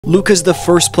Luka's the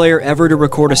first player ever to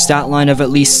record a stat line of at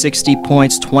least 60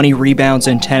 points, 20 rebounds,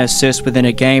 and 10 assists within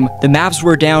a game. The Mavs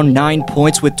were down 9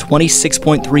 points with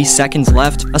 26.3 seconds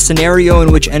left, a scenario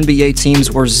in which NBA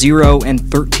teams were 0 and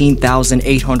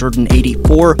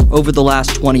 13,884 over the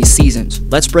last 20 seasons.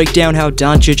 Let's break down how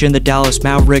Doncic and the Dallas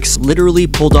Mavericks literally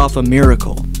pulled off a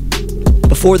miracle.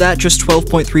 Before that, just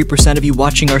 12.3% of you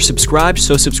watching are subscribed,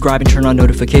 so subscribe and turn on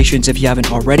notifications if you haven't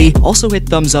already. Also hit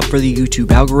thumbs up for the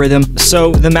YouTube algorithm.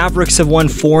 So, the Mavericks have won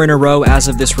 4 in a row as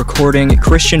of this recording.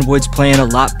 Christian Wood's playing a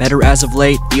lot better as of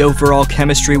late. The overall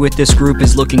chemistry with this group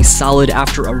is looking solid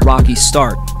after a rocky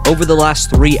start. Over the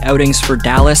last 3 outings for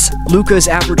Dallas, Luka is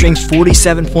averaging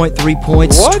 47.3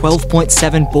 points,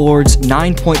 12.7 boards,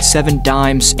 9.7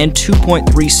 dimes, and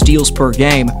 2.3 steals per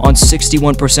game on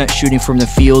 61% shooting from the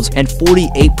field and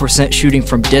 48% shooting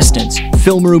from distance.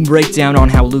 Film room breakdown on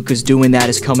how Luka's doing that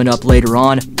is coming up later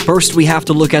on. First, we have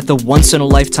to look at the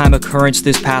once-in-a-lifetime occurrence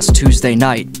this past Tuesday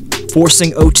night.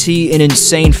 Forcing OT in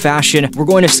insane fashion, we're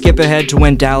going to skip ahead to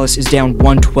when Dallas is down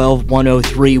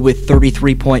 112-103 with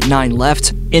 33.9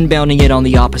 left, inbounding it on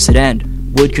the opposite end.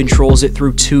 Wood controls it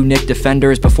through 2 Knicks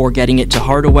defenders before getting it to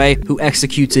Hardaway, who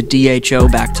executes a DHO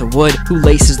back to Wood, who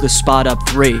laces the spot up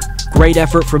 3. Great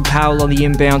effort from Powell on the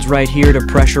inbounds right here to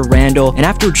pressure Randall, and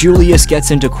after Julius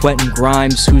gets into Quentin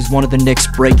Grimes, who's one of the Knicks'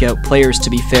 breakout players to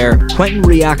be fair, Quentin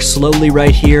reacts slowly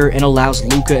right here and allows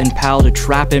Luka and Powell to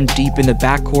trap him deep in the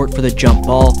backcourt for the jump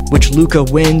ball, which Luka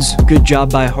wins. Good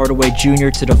job by Hardaway Jr.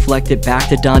 to deflect it back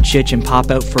to Doncic and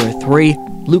pop out for a 3.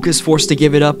 Luka's forced to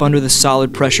give it up under the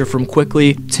solid pressure from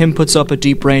Quickly. Tim puts up a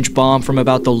deep-range bomb from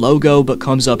about the logo, but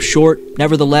comes up short.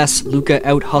 Nevertheless, Luka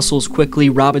out-hustles Quickly,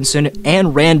 Robinson,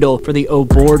 and Randall for the O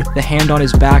board. The hand on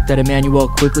his back that Emmanuel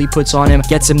Quickly puts on him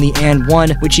gets him the and 1,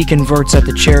 which he converts at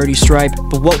the charity stripe.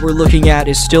 But what we're looking at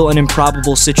is still an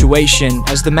improbable situation,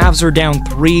 as the Mavs are down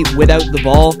 3 without the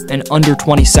ball and under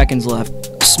 20 seconds left.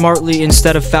 Smartly,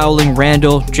 instead of fouling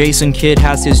Randall, Jason Kidd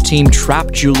has his team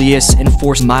trap Julius and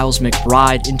force Miles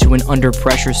McBride into an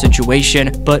under-pressure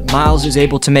situation, but Miles is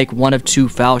able to make 1 of 2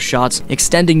 foul shots,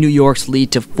 extending New York's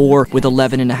lead to 4 with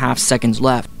 11.5 seconds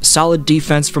left. Solid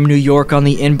defense from New York on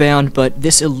the inbound, but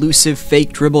this elusive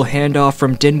fake dribble handoff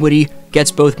from Dinwiddie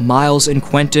gets both Miles and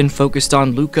Quentin focused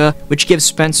on Luka, which gives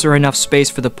Spencer enough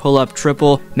space for the pull-up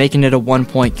triple, making it a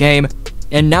 1-point game.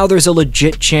 And now there's a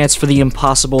legit chance for the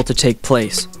impossible to take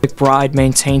place. McBride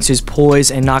maintains his poise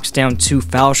and knocks down 2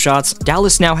 foul shots.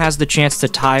 Dallas now has the chance to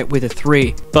tie it with a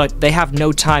 3, but they have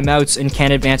no timeouts and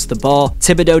can't advance the ball.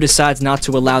 Thibodeau decides not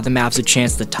to allow the Mavs a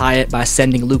chance to tie it by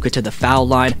sending Luka to the foul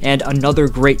line, and another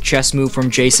great chess move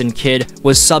from Jason Kidd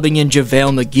was subbing in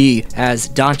JaVale McGee, as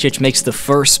Doncic makes the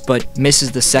first but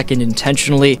misses the second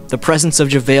intentionally. The presence of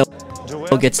JaVale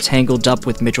gets tangled up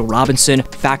with Mitchell Robinson,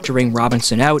 factoring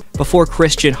Robinson out before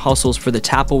Christian hustles for the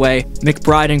tap away.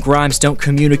 McBride and Grimes don't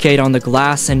communicate on the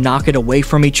glass and knock it away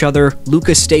from each other.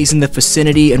 Luka stays in the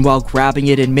vicinity and while grabbing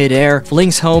it in midair,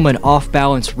 flings home an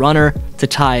off-balance runner to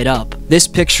tie it up. This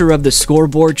picture of the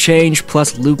scoreboard change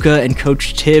plus Luka and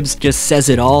Coach Tibbs just says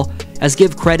it all, as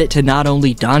give credit to not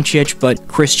only Doncic but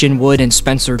Christian Wood and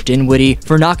Spencer Dinwiddie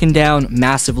for knocking down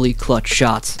massively clutch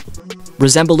shots.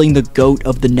 Resembling the GOAT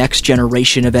of the next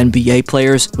generation of NBA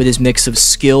players with his mix of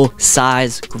skill,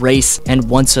 size, grace, and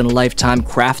once-in-a-lifetime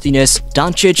craftiness,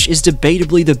 Doncic is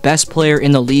debatably the best player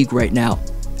in the league right now.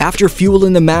 After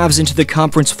fueling the Mavs into the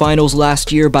conference finals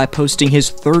last year by posting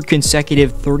his 3rd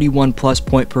consecutive 31-plus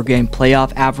point per game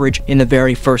playoff average in the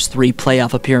very first 3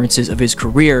 playoff appearances of his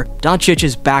career, Doncic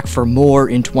is back for more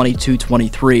in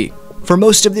 22-23. For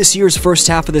most of this year's first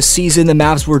half of the season, the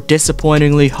Mavs were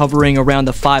disappointingly hovering around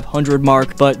the 500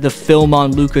 mark, but the film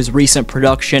on Luka's recent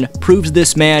production proves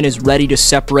this man is ready to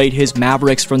separate his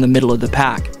Mavericks from the middle of the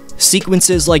pack.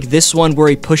 Sequences like this one where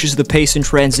he pushes the pace in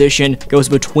transition, goes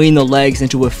between the legs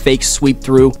into a fake sweep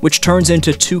through, which turns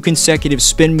into 2 consecutive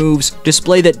spin moves,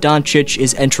 display that Doncic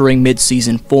is entering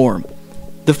mid-season form.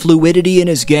 The fluidity in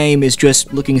his game is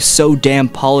just looking so damn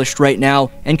polished right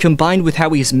now, and combined with how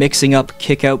he's mixing up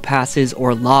kick-out passes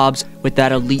or lobs with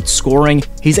that elite scoring,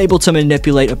 he's able to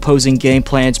manipulate opposing game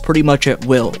plans pretty much at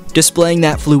will. Displaying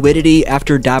that fluidity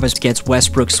after Davis gets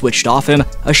Westbrook switched off him,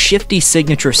 a shifty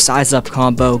signature size-up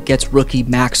combo gets rookie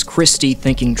Max Christie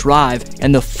thinking drive,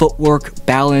 and the footwork,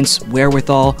 balance,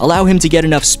 wherewithal allow him to get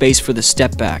enough space for the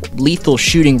step back. Lethal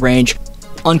shooting range.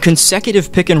 On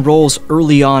consecutive pick and rolls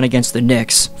early on against the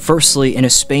Knicks, firstly in a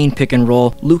Spain pick and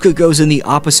roll, Luka goes in the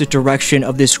opposite direction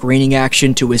of this screening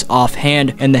action to his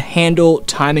offhand, and the handle,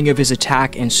 timing of his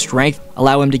attack, and strength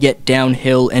allow him to get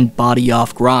downhill and body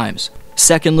off Grimes.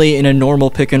 Secondly, in a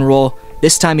normal pick and roll,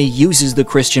 This time he uses the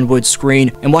Christian Wood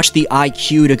screen, and watch the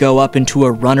IQ to go up into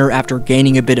a runner after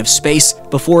gaining a bit of space,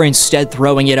 before instead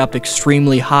throwing it up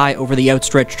extremely high over the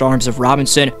outstretched arms of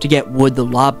Robinson to get Wood the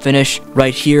lob finish.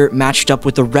 Right here, matched up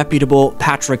with the reputable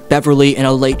Patrick Beverley in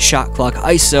a late shot clock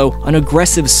ISO, an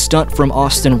aggressive stunt from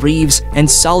Austin Reeves, and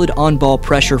solid on-ball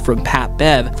pressure from Pat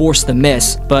Bev forced the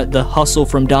miss, but the hustle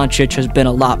from Doncic has been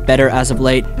a lot better as of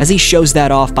late, as he shows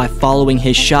that off by following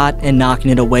his shot and knocking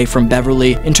it away from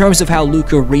Beverley. In terms of how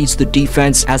Luka reads the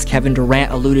defense, as Kevin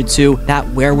Durant alluded to, that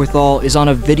wherewithal is on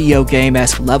a video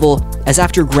game-esque level, as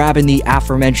after grabbing the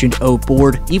aforementioned O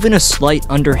board, even a slight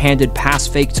underhanded pass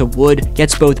fake to Wood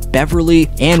gets both Beverley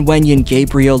and Wenyen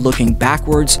Gabriel looking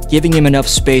backwards, giving him enough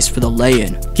space for the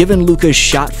lay-in. Given Luka's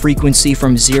shot frequency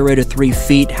from 0 to 3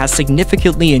 feet has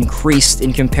significantly increased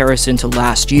in comparison to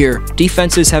last year,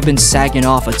 defenses have been sagging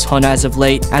off a ton as of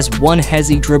late, as one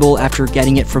hezzy dribble after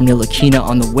getting it from Ntilikina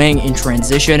on the wing in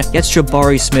transition gets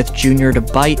Jabari Smith Jr. to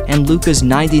bite, and Luka's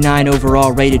 99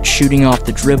 overall rated shooting off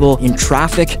the dribble in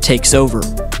traffic takes over.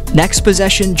 Next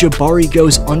possession, Jabari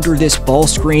goes under this ball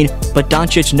screen, but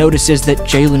Doncic notices that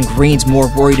Jalen Green's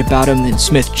more worried about him than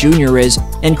Smith Jr. is,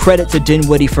 and credit to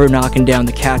Dinwiddie for knocking down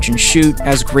the catch and shoot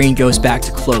as Green goes back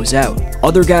to close out.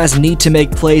 Other guys need to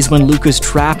make plays when Luka's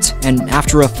trapped, and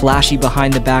after a flashy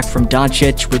behind the back from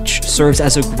Doncic, which serves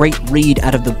as a great read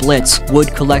out of the blitz,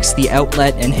 Wood collects the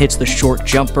outlet and hits the short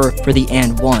jumper for the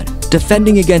and one.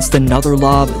 Defending against another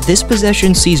lob, this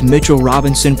possession sees Mitchell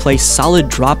Robinson play solid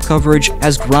drop coverage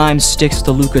as Grimes sticks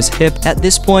to Luka's hip. At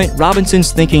this point,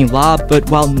 Robinson's thinking lob, but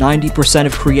while 90%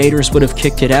 of creators would have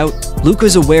kicked it out,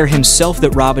 Luka's aware himself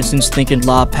that Robinson's thinking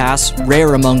lob pass,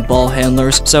 rare among ball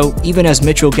handlers, so even as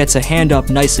Mitchell gets a hand up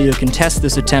nicely to contest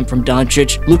this attempt from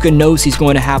Doncic, Luka knows he's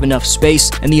going to have enough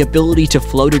space, and the ability to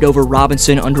float it over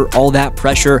Robinson under all that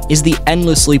pressure is the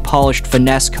endlessly polished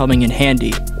finesse coming in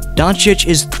handy. Doncic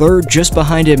is third just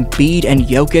behind Embiid and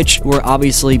Jokic, who are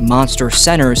obviously monster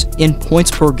centers, in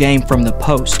points per game from the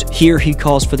post. Here he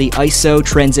calls for the ISO,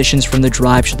 transitions from the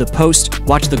drive to the post,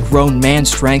 watch the grown man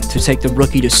strength to take the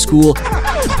rookie to school. Come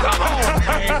on,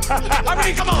 man.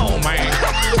 Come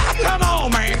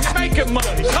on, man. You're making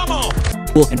money. Come on.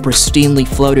 And pristinely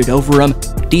floated over him.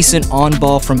 Decent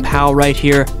on-ball from Powell right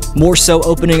here. More so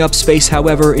opening up space,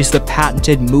 however, is the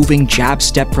patented moving jab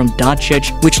step from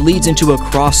Doncic, which leads into a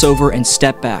crossover and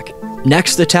step back.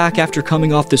 Next attack after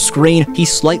coming off the screen, he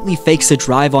slightly fakes a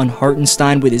drive on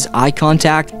Hartenstein with his eye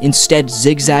contact, instead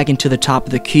zigzagging to the top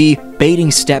of the key,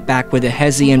 baiting step back with a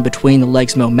hezzy in between the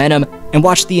legs momentum, and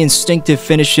watch the instinctive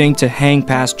finishing to hang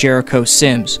past Jericho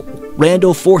Sims.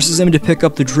 Randall forces him to pick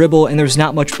up the dribble, and there's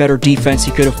not much better defense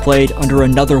he could have played under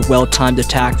another well-timed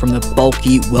attack from the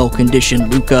bulky,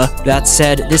 well-conditioned Luka. That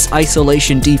said, this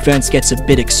isolation defense gets a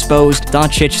bit exposed.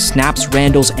 Doncic snaps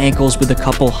Randall's ankles with a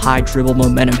couple high dribble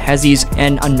momentum hezzies,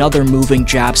 and another moving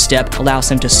jab step allows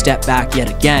him to step back yet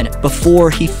again. Before,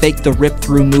 he faked the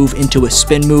rip-through move into a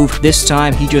spin move. This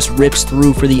time, he just rips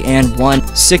through for the and one.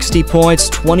 60 points,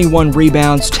 21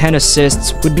 rebounds, 10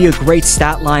 assists would be a great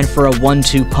stat line for a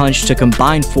 1-2 punch to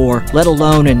combine for, let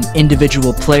alone an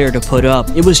individual player to put up.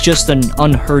 It was just an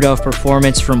unheard of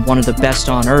performance from one of the best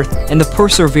on earth, and the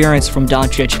perseverance from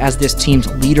Doncic as this team's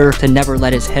leader to never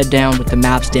let his head down with the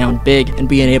Mavs down big and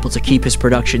being able to keep his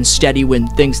production steady when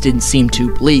things didn't seem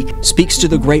too bleak speaks to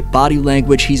the great body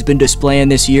language he's been displaying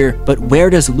this year. But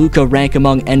where does Luka rank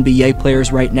among NBA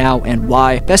players right now, and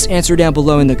why? Best answer down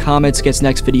below in the comments gets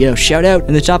next video shout out,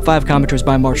 and the top 5 commenters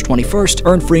by March 21st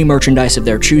earn free merchandise of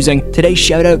their choosing. Today's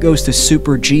shout out goes to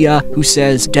Super Gia, who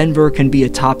says Denver can be a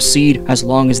top seed as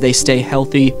long as they stay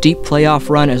healthy, deep playoff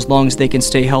run as long as they can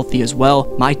stay healthy as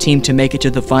well, my team to make it to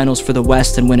the finals for the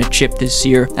West and win a chip this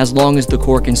year as long as the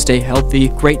core can stay healthy.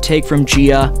 Great take from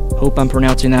Gia, hope I'm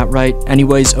pronouncing that right.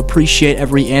 Anyways, appreciate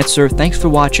every answer, thanks for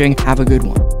watching, have a good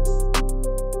one.